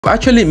I've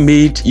actually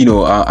made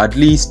at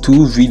least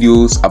 2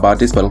 videos about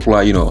this particular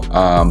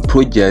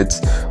project,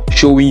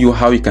 showing you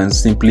how you can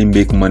simply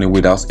make money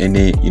without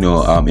any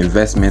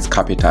investment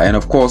capital. And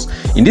of course,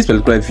 in this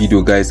particular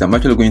video, guys, I'm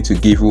actually going to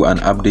give you an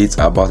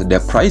update about the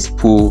price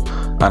pool,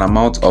 an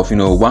amount of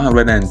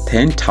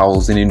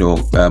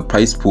 110,000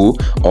 price pool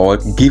or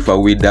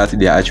giveaway that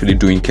they are actually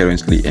doing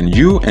currently, and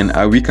you and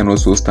I, we can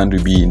also stand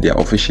to be the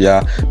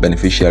official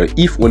beneficiary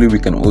if only we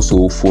can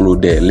also follow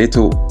the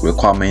little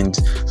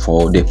requirement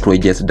for the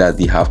project that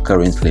they have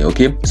currently.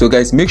 Okay, so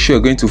guys, make sure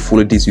you're going to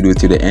follow this video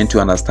to the end to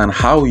understand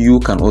how you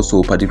can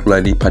also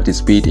particularly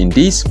participate in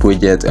this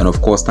project, and of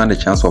course stand a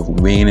chance of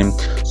winning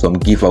some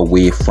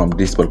giveaway from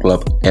this particular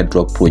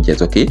airdrop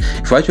project. Okay,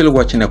 if you're actually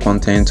watching the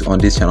content on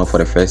this channel for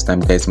the first time,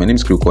 guys, my name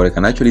is Chris. I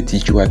can actually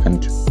teach you how you can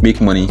make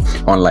money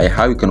online,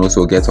 how you can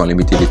also get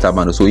unlimited data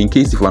bundle. So in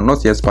case if you are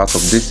not yet part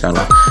of this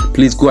channel,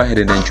 please go ahead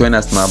and then join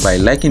us now by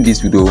liking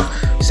this video.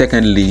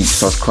 Secondly,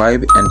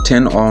 subscribe and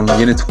turn on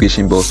your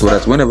notification bell so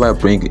that whenever I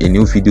bring a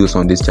new videos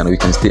on this channel, you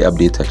can stay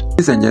updated.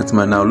 Ladies and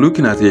gentlemen, now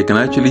looking at it, you can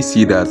actually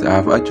see that I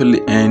have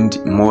actually earned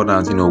more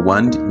than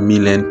 1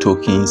 million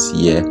tokens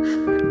here.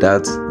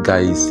 That,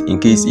 guys, in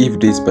case if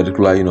this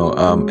particular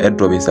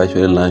airdrop is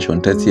actually launched on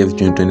 30th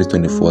June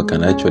 2024,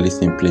 can actually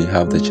simply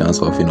have the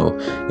chance of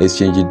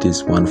exchanging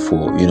this one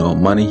for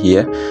money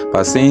here.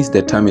 But since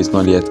the time is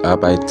not yet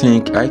up, I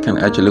think I can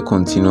actually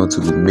continue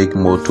to make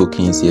more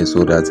tokens here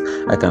so that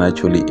I can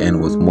actually earn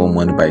with more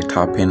money by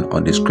tapping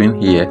on the screen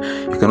here.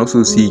 You can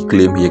also see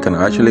claim here. You can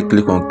actually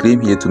click on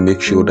claim here to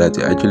make sure that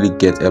you actually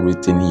get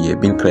everything here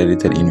being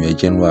credited in your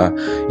general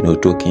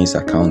tokens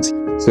account.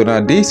 So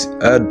now this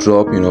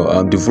airdrop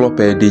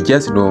developer, they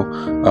just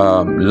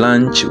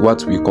launch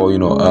what we call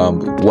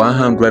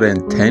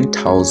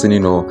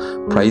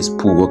 110,000 price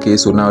pool. Okay,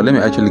 so now let me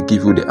actually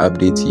give you the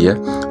update here.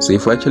 So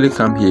if you actually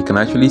come here, you can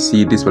actually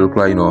see this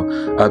particular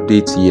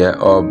update here.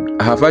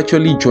 I have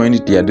actually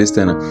joined their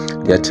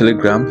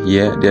telegram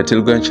here, their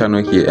telegram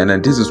channel here, and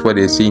then this is what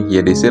they're saying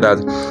here. They say that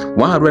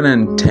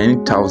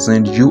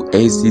 110,000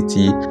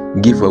 USDT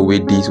giveaway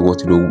this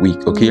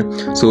week. Okay,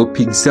 so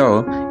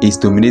Pixel is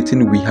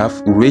dominating. We have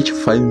reached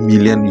 5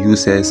 million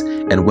users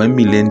and 1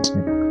 million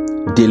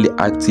daily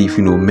active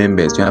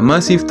members. A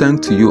massive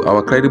thanks to you,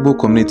 our credible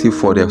community,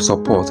 for their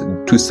support.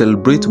 To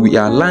celebrate, we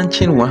are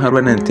launching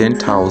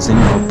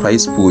 110,000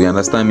 price pool. You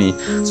understand me?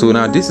 So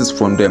now this is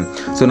from them.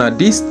 So now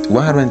this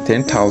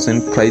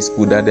 110,000 price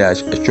pool that they are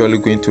actually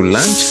going to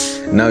launch,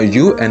 now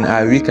you and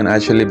I, we can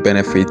actually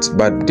benefit.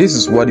 But this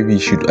is what we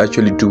should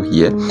actually do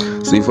here.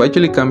 So if we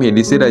actually come here,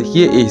 they say that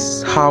here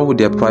is how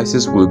their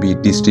prices will be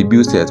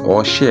distributed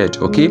or shared.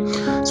 Okay,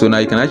 so now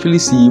you can actually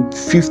see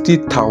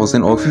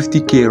 50,000 or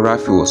 50k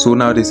raffle. So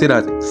now they say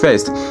that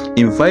first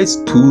invite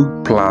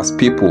 2+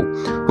 people,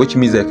 which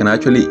means they can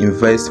actually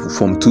invest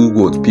from 2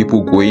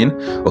 people going.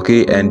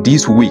 Okay, and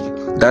this week,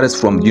 that is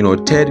from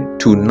 3rd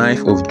to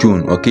 9th of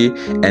June, okay,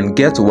 and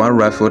get 1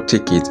 raffle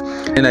ticket.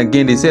 And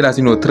again, they say that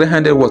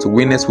 300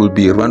 winners will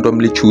be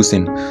randomly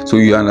chosen. So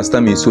you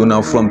understand me? So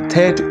now from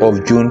 3rd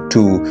of June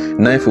to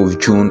 9th of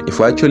June, if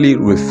I actually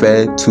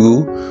refer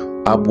to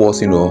upwards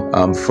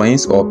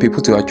friends or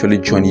people to actually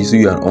join you, so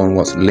you are on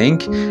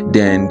link,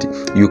 then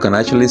you can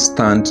actually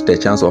stand the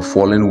chance of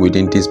falling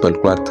within this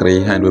particular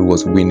 300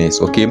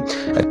 winners. Okay,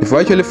 if you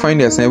actually find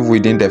yourself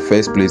within the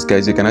first place,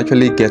 guys, you can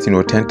actually get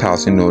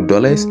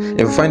 $10,000. If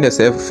you find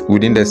yourself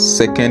within the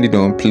second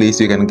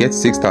place, you can get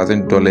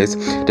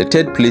 $6,000. the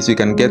 3rd place, you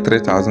can get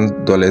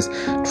 $3,000.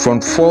 from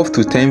 4th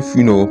to 10th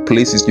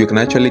places, you can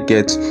actually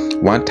get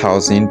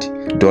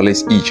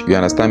 $1,000 each. You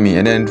understand me?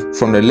 And then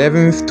from the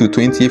 11th to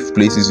 20th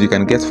places, you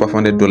can get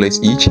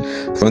 $500 each.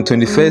 From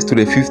 21st to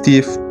the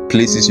 50th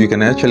places, you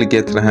can actually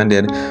get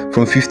 300.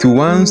 From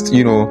 51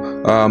 to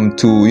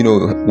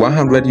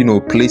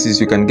 100 places,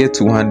 you can get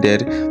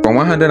 200. From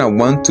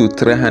 101 to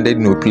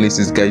 300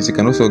 places, guys, you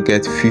can also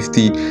get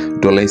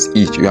 $50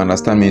 each. You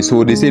understand me?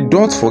 So they say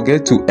don't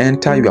forget to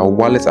enter your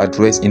wallet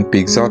address in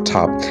Pixel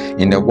tab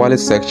in the wallet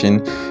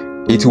section.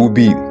 It will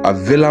be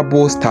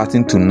available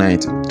starting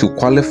tonight to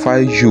qualify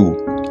you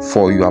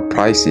for your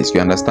prices.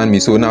 You understand me?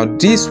 So now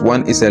this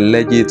one is a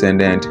legit and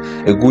then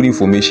a good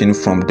information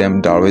from them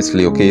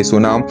directly. Okay, so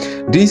now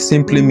this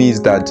simply means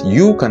that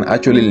you can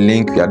actually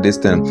link your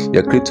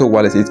your crypto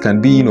wallet. It can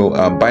be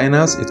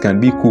Binance, it can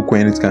be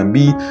KuCoin, it can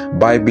be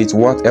Bybit,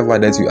 whatever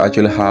that you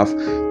actually have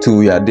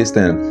to your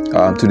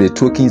to the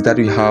tokens that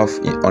you have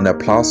on the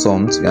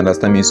platforms. You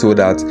understand me? So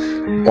that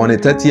on the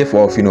 30th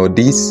of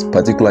this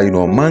particular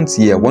month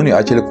here, when you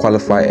actually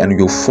qualify and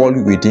you fall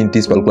within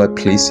these particular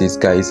places,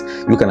 guys,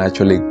 you can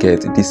actually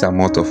get this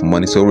amount of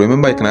money. So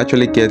remember, you can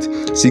actually get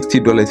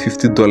 $60,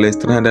 $50,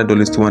 $300,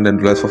 $200,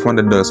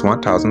 $500,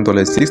 $1,000,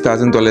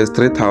 $6,000,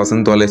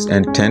 $3,000,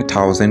 and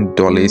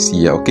 $10,000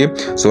 here. Okay,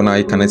 so now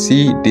you can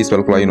see this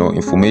particular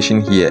information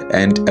here,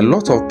 and a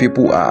lot of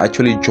people are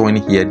actually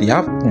joining here. They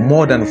have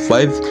more than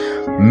 5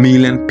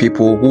 million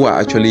people who are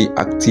actually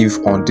active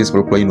on this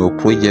particular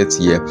project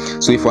here.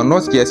 So if you're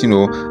not yet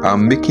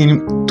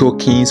making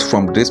tokens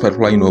from this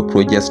particular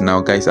project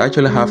now, guys, I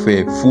actually have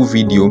a full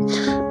video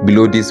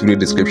below this video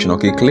description.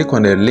 Okay, click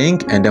on the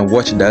link and then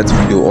watch that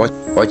video,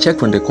 or check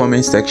from the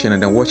comment section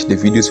and then watch the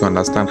videos to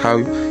understand how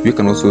you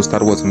can also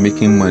start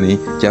making money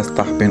just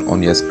tapping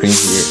on your screen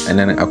here and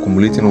then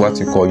accumulating what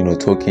you call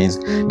tokens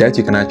that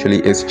you can actually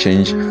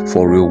exchange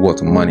for real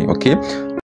world money. Okay,